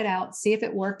brick, try it out, see if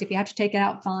it worked. If you have to take it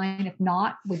out, fine. If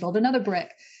not, we build another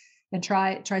brick and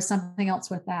try something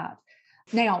else with that.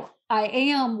 Now, I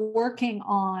am working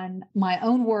on my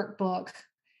own workbook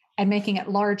and making it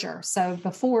larger. So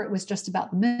before it was just about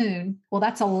the moon. Well,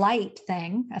 that's a light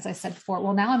thing, as I said before.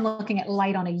 Well, now I'm looking at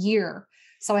light on a year.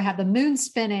 So I have the moon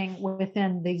spinning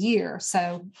within the year.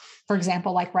 So for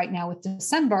example, like right now with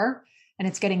December and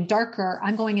it's getting darker,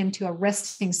 I'm going into a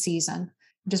resting season,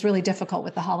 which is really difficult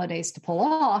with the holidays to pull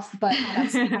off, but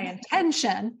that's my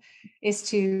intention, is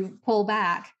to pull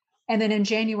back. And then in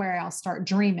January, I'll start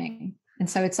dreaming. And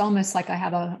so it's almost like I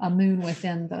have a moon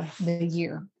within the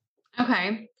year.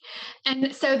 Okay.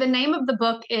 And so the name of the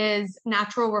book is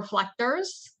Natural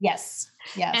Reflectors. Yes.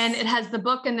 Yes. And it has the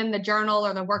book and then the journal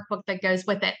or the workbook that goes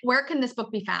with it. Where can this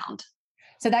book be found?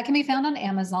 So that can be found on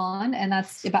Amazon, and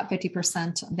that's about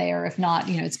 50% there. If not,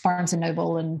 it's Barnes and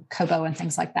Noble and Kobo and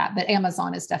things like that. But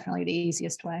Amazon is definitely the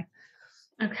easiest way.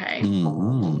 Okay.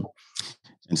 Mm-hmm.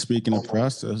 And speaking of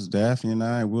process, Daphne and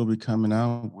I will be coming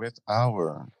out with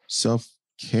our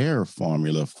self-care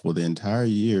formula for the entire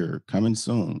year. Coming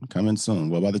soon.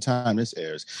 Well, by the time this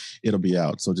airs, it'll be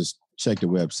out. So just check the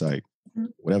website.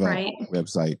 Whatever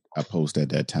website I post at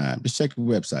that time. Just check the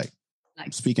website. Nice.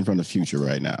 I'm speaking from the future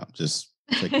right now. Just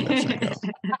check the website out.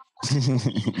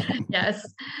 Yes.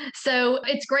 So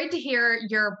it's great to hear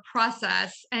your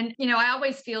process. And, I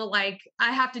always feel like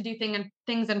I have to do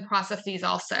things in processes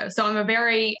also. So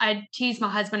I tease my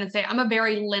husband and say, I'm a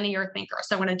very linear thinker.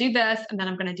 So I'm going to do this, and then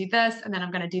I'm going to do this, and then I'm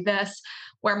going to do this,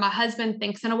 where my husband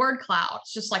thinks in a word cloud.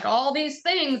 It's just like all these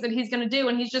things that he's going to do.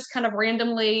 And he's just kind of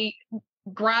randomly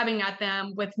grabbing at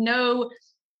them with no,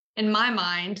 in my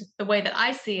mind, the way that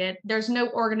I see it, there's no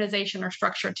organization or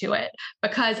structure to it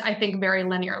because I think very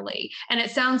linearly. And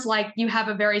it sounds like you have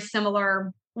a very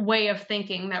similar way of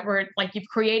thinking, that we're like, you've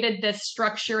created this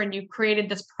structure and you've created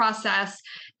this process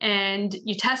and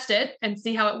you test it and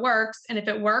see how it works. And if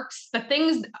it works, the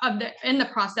things in the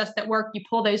process that work, you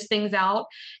pull those things out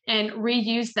and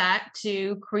reuse that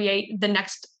to create the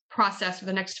next process or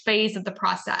the next phase of the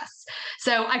process.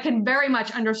 So I can very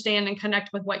much understand and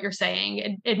connect with what you're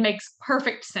saying. It makes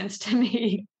perfect sense to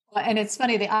me. And it's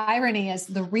funny. The irony is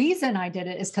the reason I did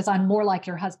it is because I'm more like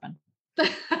your husband.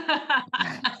 Because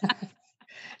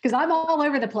I'm all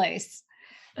over the place,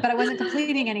 but I wasn't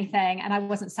completing anything and I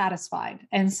wasn't satisfied.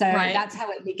 And so that's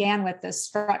how it began with this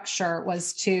structure,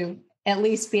 was to at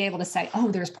least be able to say,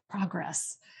 oh, there's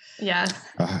progress. Yes.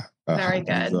 Very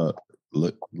good.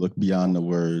 Look beyond the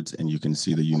words, and you can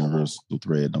see the universal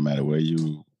thread no matter where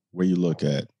you look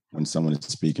at when someone is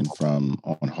speaking from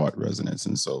on heart resonance.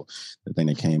 And so the thing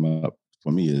that came up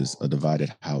for me is a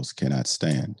divided house cannot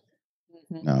stand.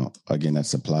 Mm-hmm. Now, again,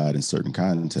 that's applied in certain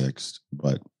contexts,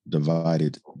 but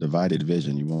divided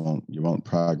vision, you won't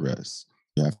progress.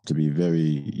 You have to be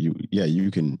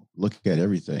you can look at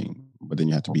everything, but then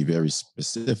you have to be very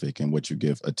specific in what you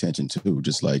give attention to.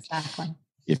 Just like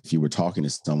if you were talking to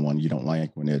someone you don't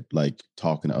like when they're like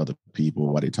talking to other people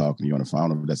while they're talking to you on the phone, I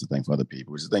don't know if that's a thing for other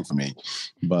people, which is a thing for me.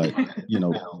 But, you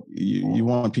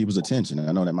want people's attention. And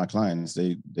I know that my clients,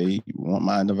 they want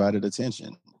my undivided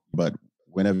attention. But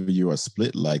whenever you are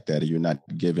split like that, and you're not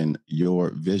giving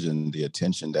your vision the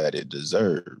attention that it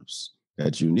deserves,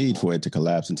 that you need for it to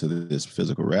collapse into this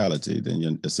physical reality, then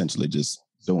you're essentially just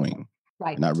doing.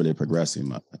 Right. Not really progressing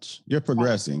much. You're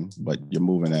progressing, but you're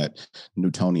moving at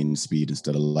Newtonian speed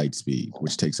instead of light speed,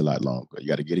 which takes a lot longer. You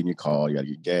got to get in your car, you got to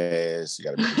get gas, you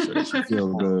got to make sure that you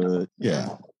feel good.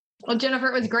 Yeah. Well, Jennifer,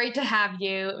 it was great to have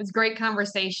you. It was a great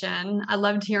conversation. I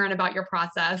loved hearing about your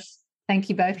process. Thank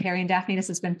you both, Harry and Daphne. This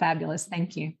has been fabulous.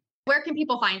 Thank you. Where can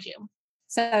people find you?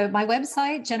 So my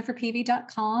website,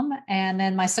 jenniferpeavey.com, and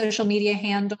then my social media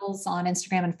handles on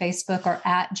Instagram and Facebook are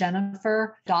at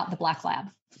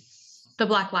jennifer.thebblacklab. The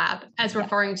Black Lab, as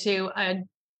referring to a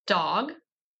dog,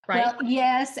 right? Well,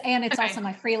 yes. And it's also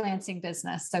my freelancing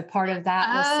business. So part of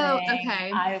that was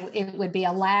saying it would be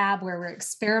a lab where we're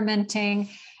experimenting.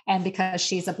 And because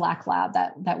she's a black lab,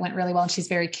 that went really well. And she's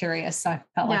very curious. So I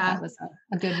felt like that was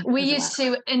a good. We used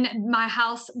to, in my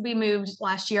house, we moved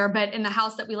last year, but in the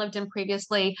house that we lived in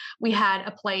previously, we had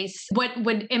a place,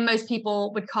 most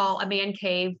people would call a man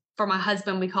cave. For my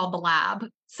husband, we called the lab.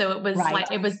 So it was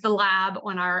it was the lab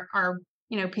on our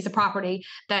piece of property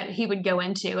that he would go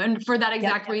into. And for that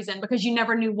exact reason, because you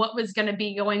never knew what was going to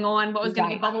be going on, what was going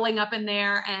to be bubbling up in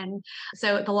there. And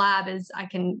so the lab I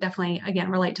can definitely,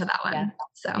 again, relate to that one. Yeah.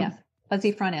 So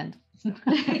fuzzy front end.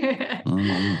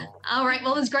 All right.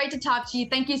 Well, it was great to talk to you.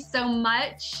 Thank you so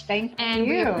much. Thank you. And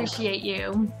we appreciate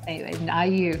you.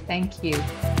 Thank you.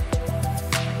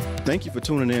 Thank you for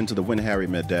tuning in to the When Harry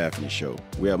Met Daphne show.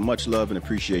 We have much love and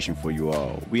appreciation for you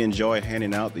all. We enjoy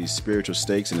handing out these spiritual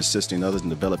stakes and assisting others in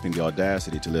developing the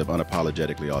audacity to live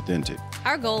unapologetically authentic.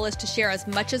 Our goal is to share as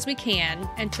much as we can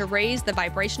and to raise the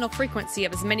vibrational frequency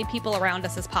of as many people around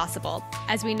us as possible.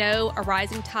 As we know, a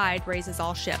rising tide raises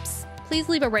all ships. Please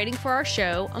leave a rating for our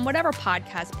show on whatever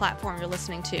podcast platform you're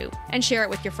listening to and share it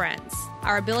with your friends.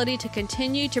 Our ability to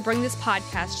continue to bring this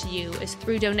podcast to you is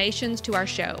through donations to our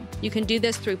show. You can do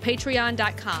this through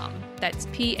patreon.com. That's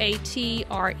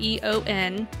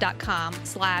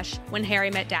patreon.com/When Harry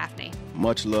Met Daphne.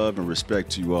 Much love and respect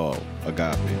to you all.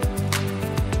 Agape.